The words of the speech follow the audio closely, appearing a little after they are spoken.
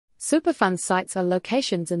Superfund sites are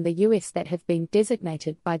locations in the U.S. that have been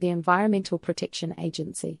designated by the Environmental Protection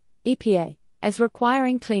Agency, EPA, as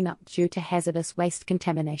requiring cleanup due to hazardous waste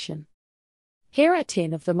contamination. Here are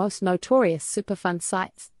 10 of the most notorious Superfund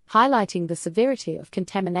sites, highlighting the severity of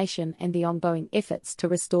contamination and the ongoing efforts to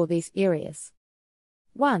restore these areas.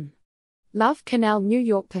 1. Love Canal, New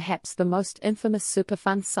York. Perhaps the most infamous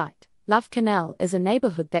Superfund site, Love Canal is a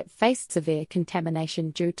neighborhood that faced severe contamination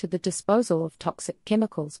due to the disposal of toxic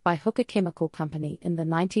chemicals by Hooker Chemical Company in the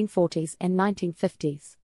 1940s and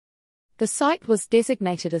 1950s. The site was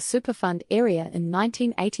designated a Superfund area in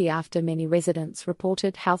 1980 after many residents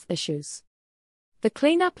reported health issues. The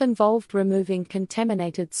cleanup involved removing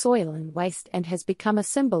contaminated soil and waste and has become a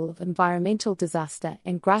symbol of environmental disaster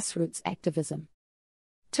and grassroots activism.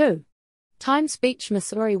 2. Times Beach,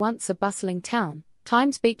 Missouri. Once a bustling town,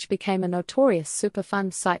 Times Beach became a notorious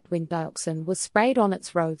Superfund site when dioxin was sprayed on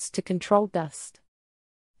its roads to control dust.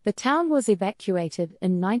 The town was evacuated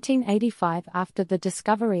in 1985 after the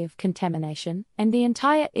discovery of contamination, and the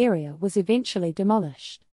entire area was eventually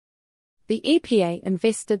demolished. The EPA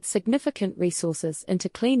invested significant resources into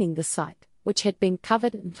cleaning the site, which had been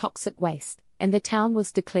covered in toxic waste, and the town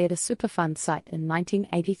was declared a Superfund site in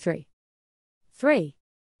 1983. 3.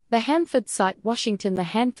 The Hanford Site, Washington. The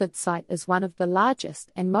Hanford Site is one of the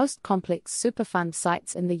largest and most complex Superfund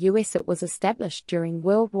sites in the U.S. It was established during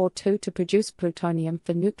World War II to produce plutonium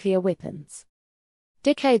for nuclear weapons.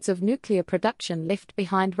 Decades of nuclear production left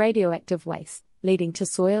behind radioactive waste, leading to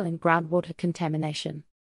soil and groundwater contamination.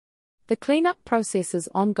 The cleanup process is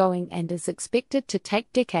ongoing and is expected to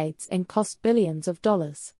take decades and cost billions of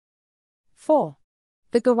dollars. 4.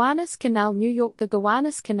 The Gowanus Canal, New York. The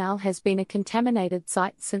Gowanus Canal has been a contaminated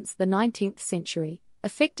site since the 19th century,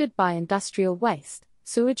 affected by industrial waste,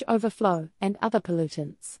 sewage overflow, and other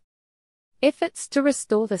pollutants. Efforts to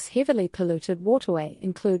restore this heavily polluted waterway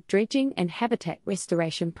include dredging and habitat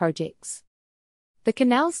restoration projects. The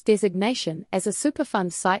canal's designation as a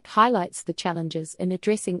Superfund site highlights the challenges in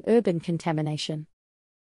addressing urban contamination.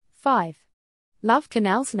 5. Love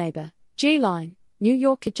Canal's neighbor, G-Line, New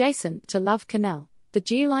York. Adjacent to Love Canal, the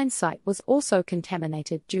G-Line site was also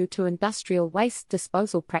contaminated due to industrial waste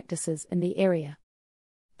disposal practices in the area.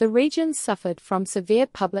 The region suffered from severe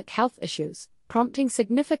public health issues, prompting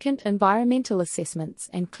significant environmental assessments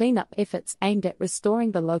and cleanup efforts aimed at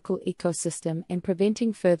restoring the local ecosystem and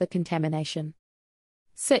preventing further contamination.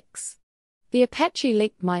 6. The Apache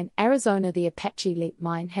Leak Mine, Arizona. The Apache Leak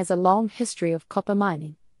Mine has a long history of copper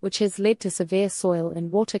mining, which has led to severe soil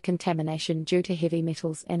and water contamination due to heavy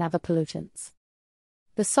metals and other pollutants.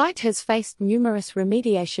 The site has faced numerous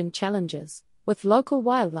remediation challenges, with local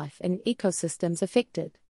wildlife and ecosystems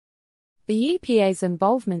affected. The EPA's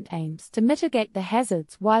involvement aims to mitigate the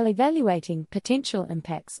hazards while evaluating potential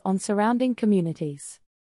impacts on surrounding communities.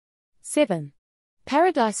 7.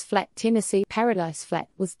 Paradise Flat, Tennessee. Paradise Flat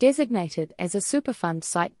was designated as a Superfund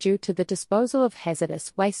site due to the disposal of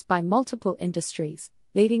hazardous waste by multiple industries,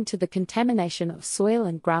 leading to the contamination of soil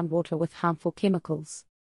and groundwater with harmful chemicals.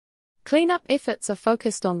 Cleanup efforts are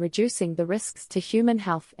focused on reducing the risks to human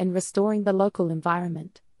health and restoring the local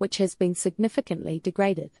environment, which has been significantly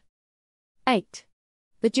degraded. 8.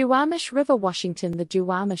 The Duwamish River, Washington. The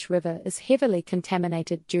Duwamish River is heavily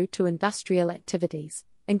contaminated due to industrial activities,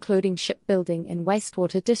 including shipbuilding and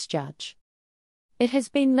wastewater discharge. It has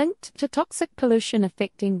been linked to toxic pollution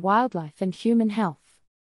affecting wildlife and human health.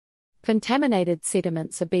 Contaminated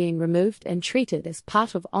sediments are being removed and treated as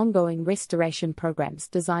part of ongoing restoration programs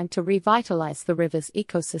designed to revitalize the river's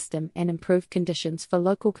ecosystem and improve conditions for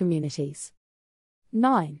local communities.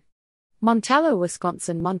 9. Montallo,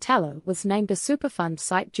 Wisconsin. Montallo was named a Superfund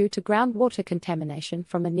site due to groundwater contamination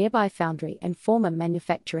from a nearby foundry and former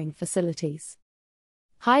manufacturing facilities.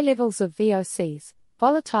 High levels of VOCs,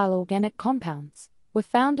 volatile organic compounds, were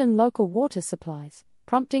found in local water supplies,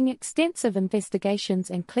 prompting extensive investigations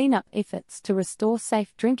and cleanup efforts to restore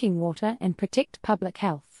safe drinking water and protect public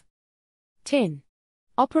health. 10.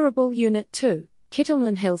 Operable Unit 2,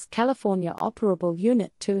 Kettleman Hills, California. Operable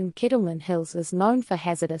Unit 2 in Kettleman Hills is known for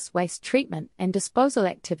hazardous waste treatment and disposal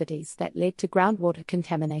activities that led to groundwater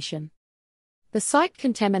contamination. The site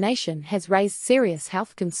contamination has raised serious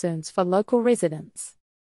health concerns for local residents.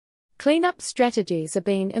 Cleanup strategies are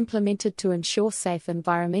being implemented to ensure safe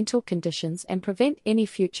environmental conditions and prevent any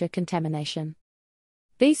future contamination.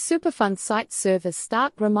 These Superfund sites serve as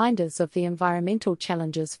stark reminders of the environmental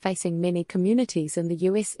challenges facing many communities in the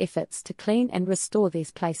U.S. Efforts to clean and restore these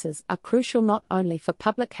places are crucial not only for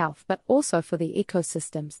public health but also for the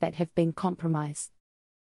ecosystems that have been compromised.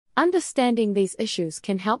 Understanding these issues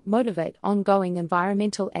can help motivate ongoing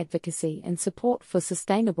environmental advocacy and support for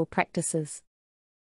sustainable practices.